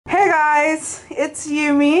guys, it's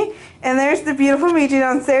Yumi, and there's the beautiful Miji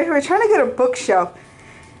downstairs. We're trying to get a bookshelf.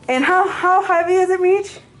 And how heavy is it,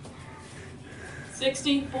 Miji?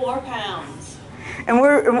 64 pounds. And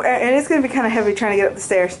it's gonna be kind of heavy trying to get up the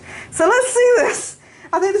stairs. So let's see this.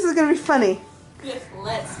 I think this is gonna be funny. Yes,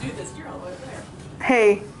 let's do this. You're all the way there.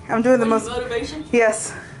 Hey, I'm doing the most motivation.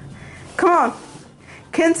 Yes. Come on.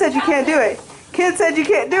 Ken said you can't do it. Ken said you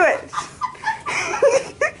can't do it.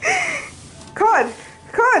 Come on.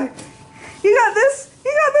 Come on. You got this.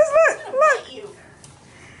 You got this. Look.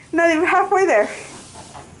 Not even halfway there.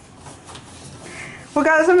 Well,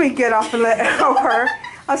 guys, let me get off and let her.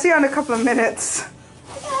 I'll see you in a couple of minutes.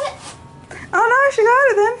 I got it. Oh, no, she got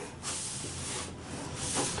it then.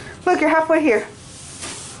 Look, you're halfway here.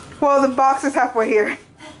 Well, the box is halfway here.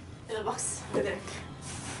 In the box. Right there.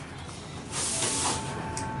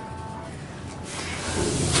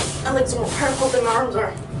 I look so purple than my arms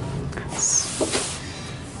are.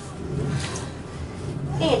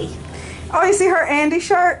 Andy. Oh, you see her Andy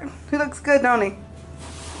shirt? He looks good, don't he?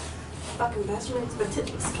 Fucking best friends, but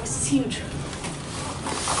this is huge.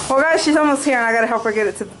 Well, guys, she's almost here, and I gotta help her get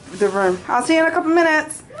it to the room. I'll see you in a couple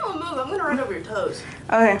minutes. No, move. I'm gonna run over your toes.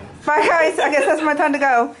 Okay. Bye, guys. I guess that's my time to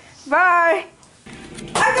go. Bye.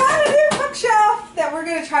 I got a new bookshelf that we're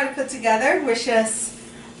gonna try to put together. Wish us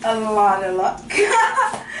a lot of luck.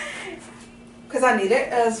 Because I need it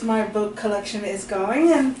as my book collection is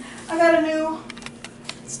going. And I got a new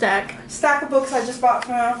stack of books I just bought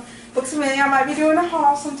from Books A Million. I might be doing a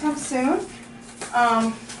haul sometime soon.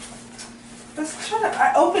 Let's try to,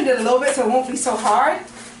 I opened it a little bit so it won't be so hard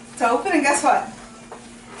to open, and guess what?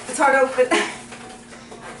 It's hard to open.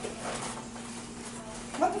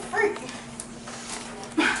 What the freak?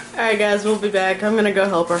 Alright guys, we'll be back. I'm gonna go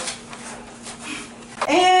help her.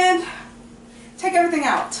 And take everything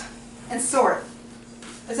out and sort.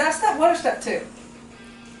 Is that step 1 or step 2?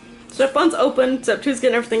 Step 1's open, step 2's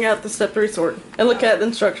getting everything out, the step 3 sort. And look at the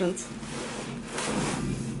instructions.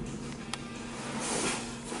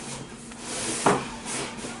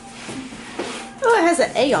 Oh, it has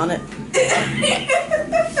an A on it. It's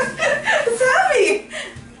heavy!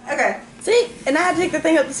 Okay. See? And I had to take the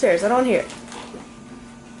thing up the stairs. I don't hear it.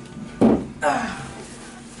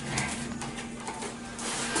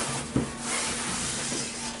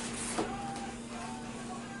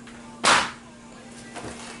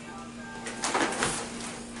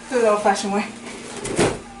 Do it the old-fashioned way.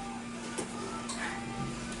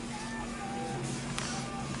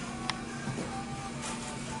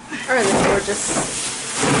 Alright, that's gorgeous.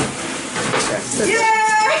 Yay!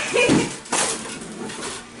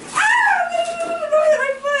 Ah! Don't hit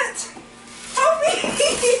my foot! Help me!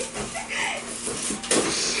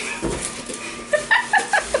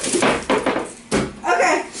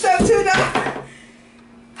 Okay, step 2 done.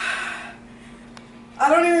 I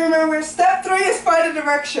don't even remember. Step 3 is find the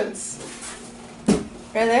directions.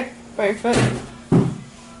 Right there, by your foot.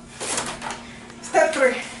 Step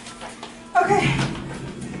 3. Okay.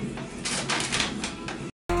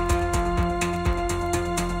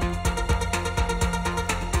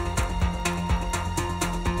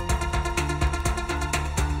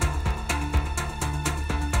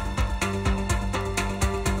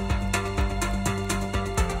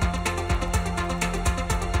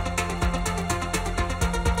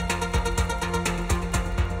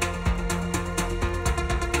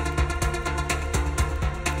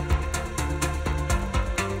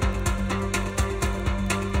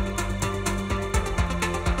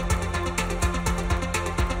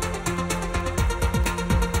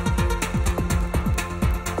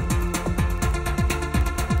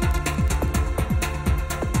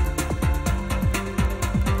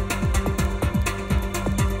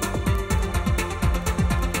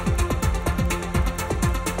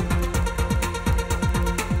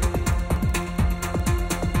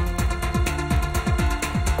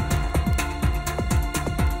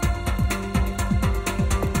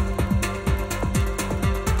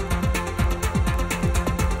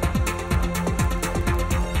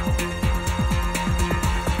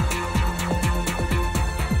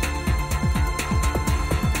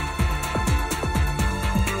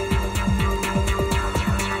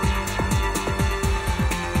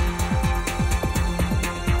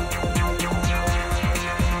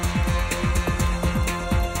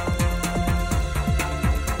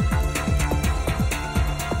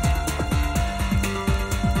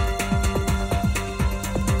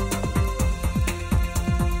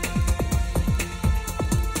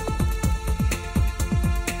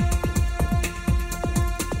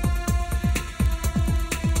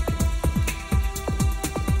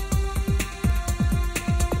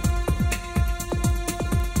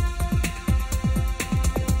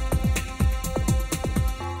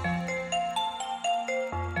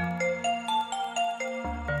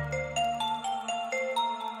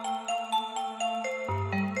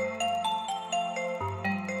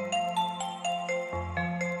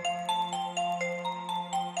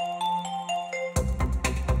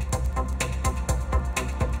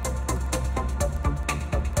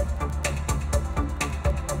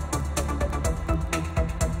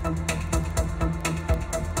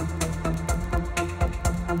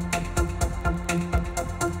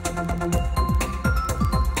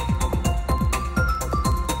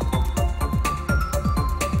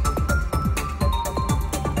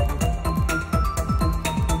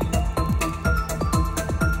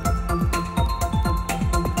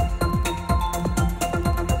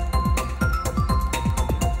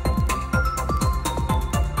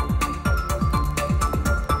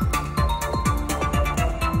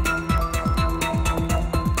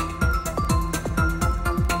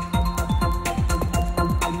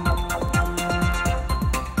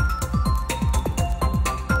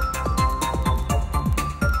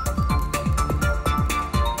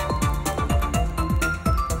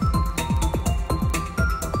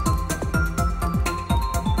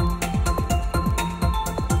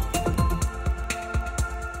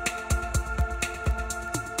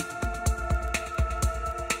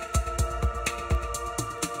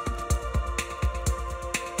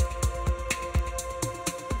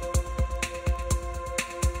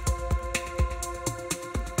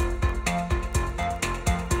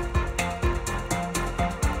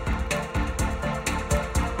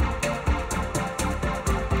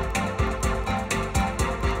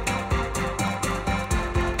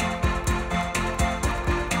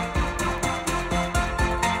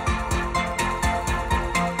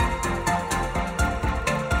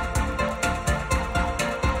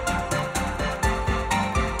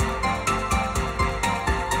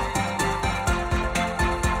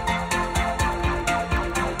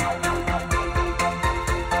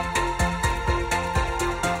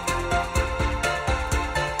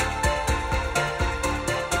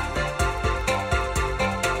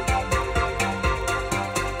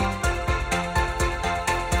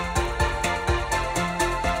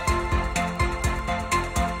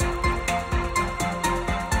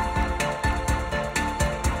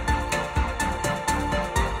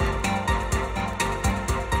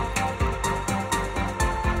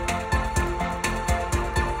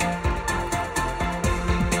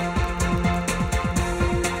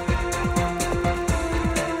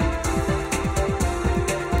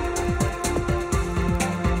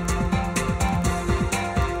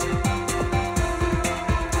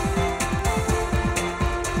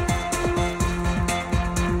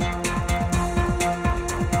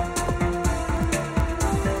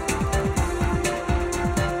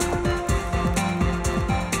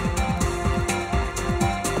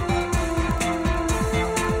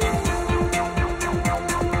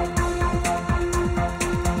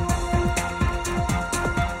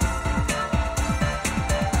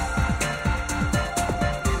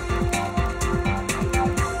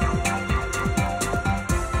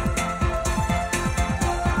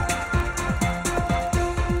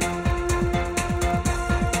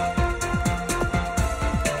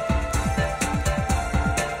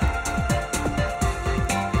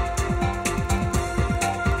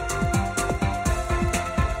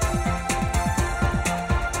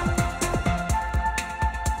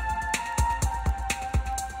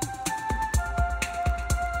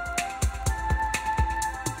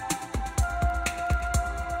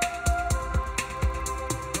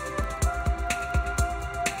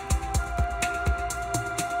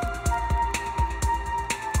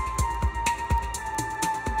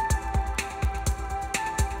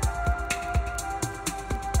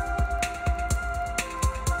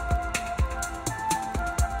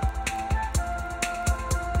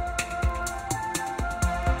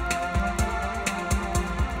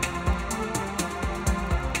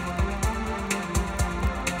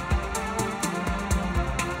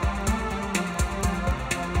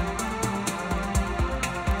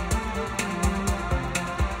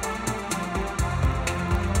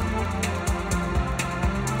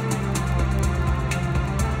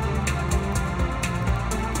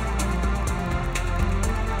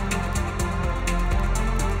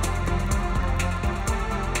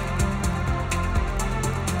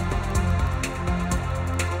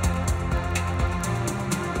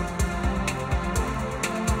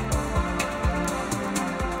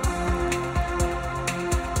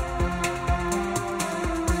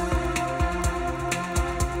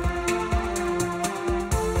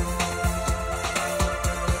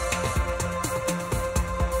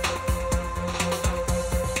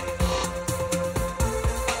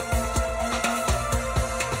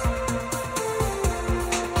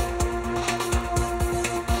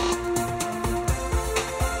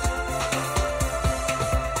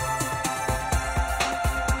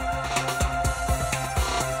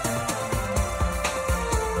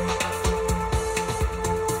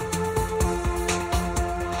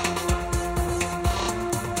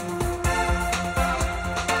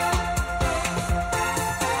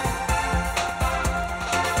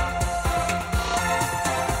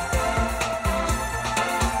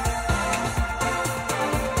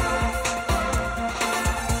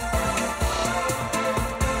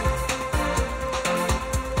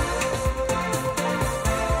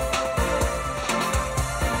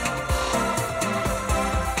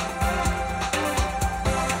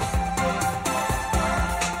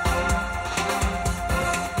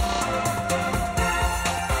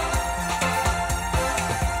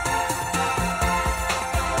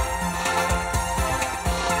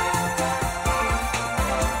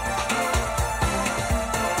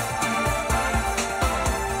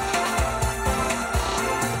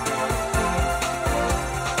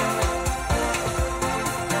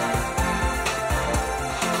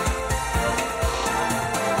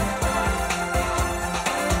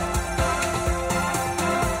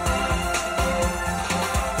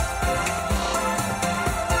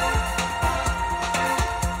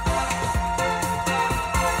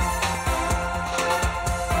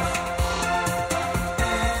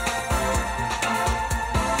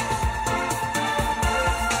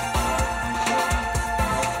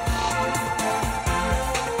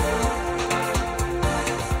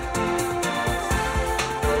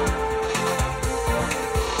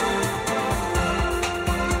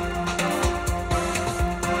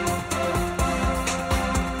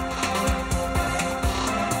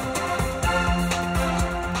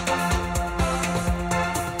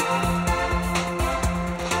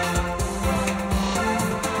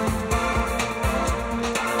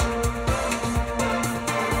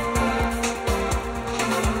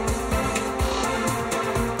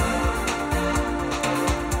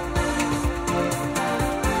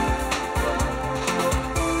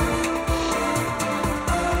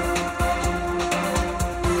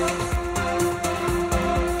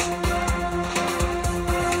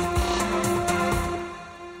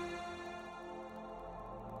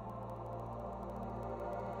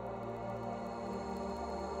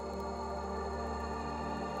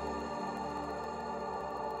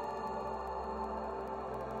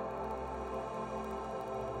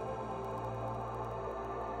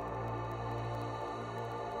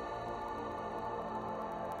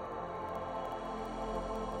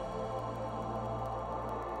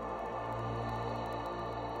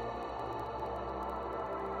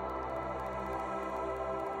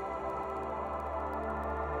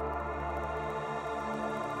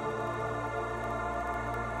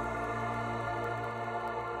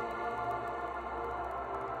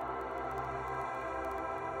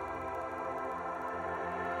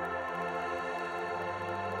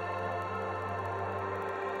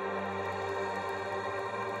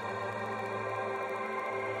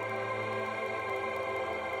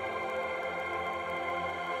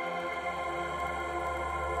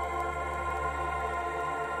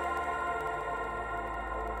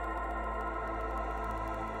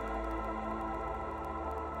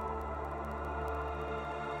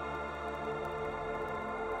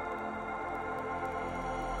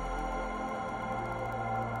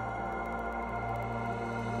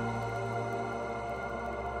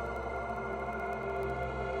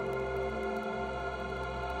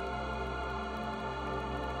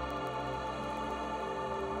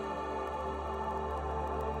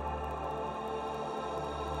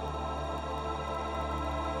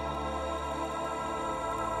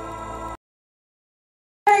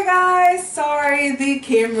 the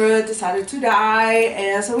camera decided to die,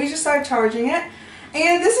 and so we just started charging it.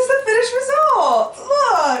 And this is the finished result.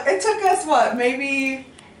 Look, it took us what, maybe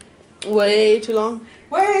way too long.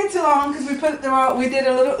 Way too long because we put it there. We did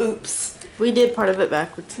a little oops. We did part of it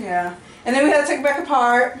backwards. Yeah, and then we had to take it back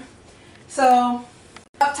apart. So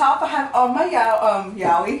up top I have all my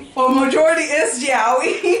yaoi. Well, majority is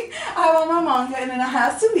yaoi. I have all my manga, and then I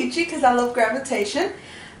have Suichi because I love gravitation.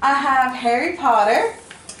 I have Harry Potter.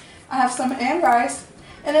 I have some Anne Rice,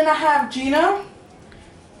 and then I have Gina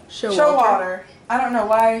Showalter. I don't know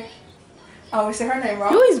why I always say her name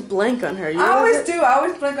wrong. You always blank on her. I always do. I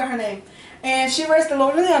always blank on her name. And she writes the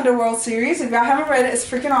Lord of the Underworld series. If y'all haven't read it, it's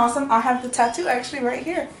freaking awesome. I have the tattoo actually right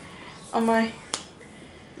here on my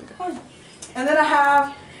arm. And then I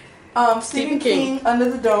have Stephen King, Under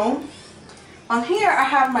the Dome. On here I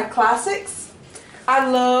have my classics. I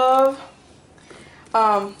love,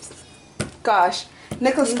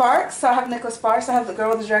 Nicholas Sparks. So I have Nicholas Sparks. I have The Girl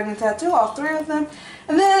with the Dragon Tattoo, all three of them.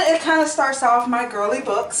 And then it kind of starts off my girly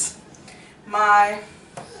books, my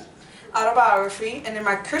autobiography, and then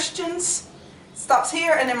my Christians stops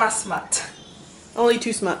here, and then my smut. Only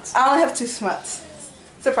 2 smuts. I only have 2 smuts,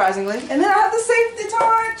 surprisingly. And then I have the safety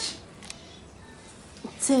torch.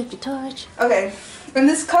 Safety torch. Okay, in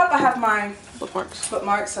this cup I have my bookmarks.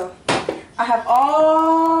 So I have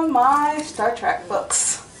all my Star Trek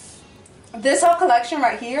books. This whole collection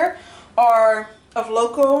right here are of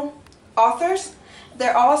local authors.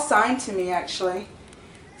 They're all signed to me actually.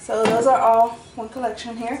 So those are all one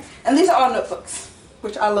collection here. And these are all notebooks,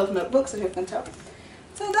 which I love notebooks, as you can tell.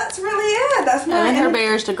 So that's really it. That's my and her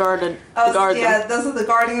bears to guard them. Yeah, those are the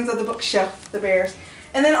guardians of the bookshelf, the bears.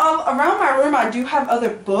 And then all around my room I do have other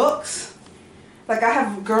books. Like I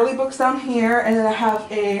have girly books down here, and then I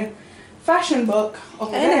have a fashion book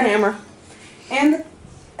over there. And a hammer. And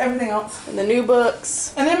everything else. And the new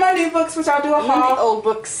books. And then my new books, which I'll do a haul. And the old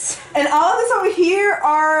books. And all of this over here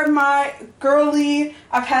are my girly.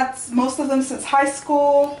 I've had most of them since high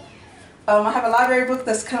school. I have a library book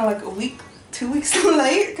that's kind of like a week, 2 weeks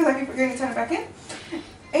late because I keep forgetting to turn it back in.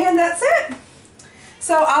 And that's it.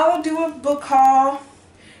 So I'll do a book haul.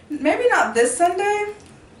 Maybe not this Sunday,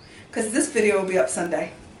 because this video will be up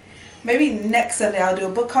Sunday. Maybe next Sunday I'll do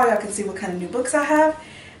a book haul. Y'all can see what kind of new books I have.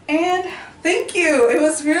 And thank you. It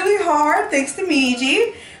was really hard. Thanks to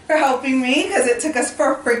Miji for helping me because it took us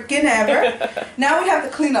for freaking ever. Now we have to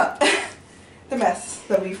clean up the mess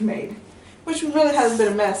that we've made, which really hasn't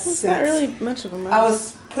been a mess. It's not really much of a mess. I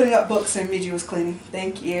was putting up books and Miji was cleaning.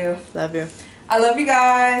 Thank you. Love you. I love you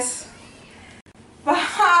guys.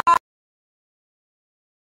 Bye.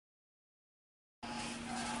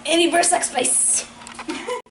 Any verse X space.